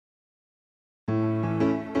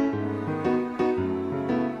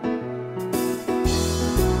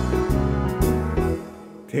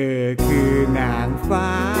เธอคือนางฟ้า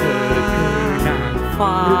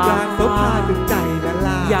รูปร่างโสภาจนใจละล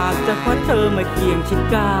ายอยากจะคว้าเธอมาเคียงชิด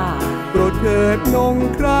กาโปรดเถิดนง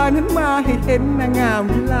ครานั้นมาให้เห็นนางงาม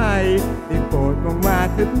วิไลได้โปรดมองมา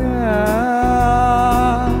เถิดนา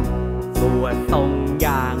สวดทรงอ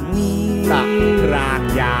ย่างนี้ตะราง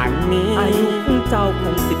อย่างนี้อายุของเจ้าค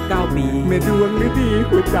ง19 ปีแม่ดวงฤดี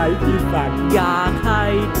หัวใจที่สั่นอยากให้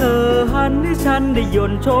เธอหันให้ฉันได้ย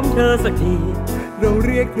นต์ชมเธอสักทีเราเ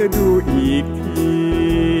รียกเธอดูอีกที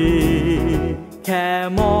แค่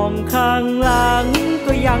มองข้างหลัง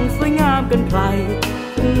ก็ยังสวยงามเกินใคร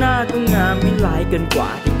ข้างหน้าก็งามวิไลเกินกว่า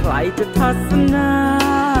ที่ใครจะทัศนา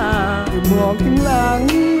มองข้างหลัง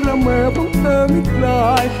ระเมอของเธอไม่คลา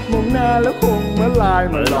ยมองหน้าแล้วคงมาลาย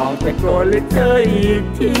มาลองแต่โกรธเลยเธออีก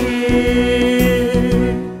ที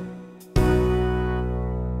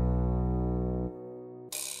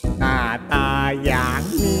หน้าตาอย่าง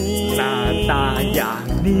นี้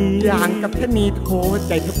อย่างกับชะนีโทใ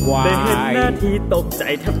จแทบวายได้เห็นหน้าที่ตกใจ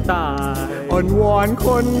แทบตายอ่อนวอนค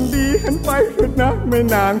นดีหันไปเถิดนะแม่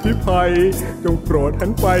นางพิไพจงโปรดหั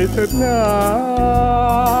นไปเถิดนะ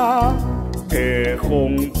เธอค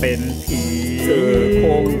งเป็นผี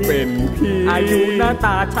อายุหน้าต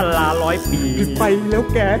าชรา100 ปีไปแล้ว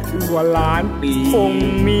แกถึงว่าล้านปีคง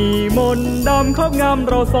มีมนต์ดำครอบงำ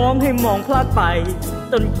เราสองให้มองพลาดไป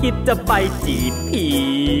จนคิดจะไปจีบผี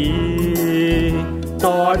ต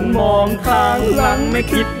อนมองข้างหลังไม่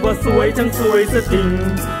คิดว่าสวยทั้งสวยซะจริง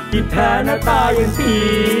ที่แท้หน้าตาอย่างผี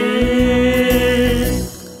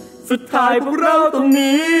สุดท้ายพวกเราตรง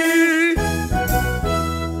นี้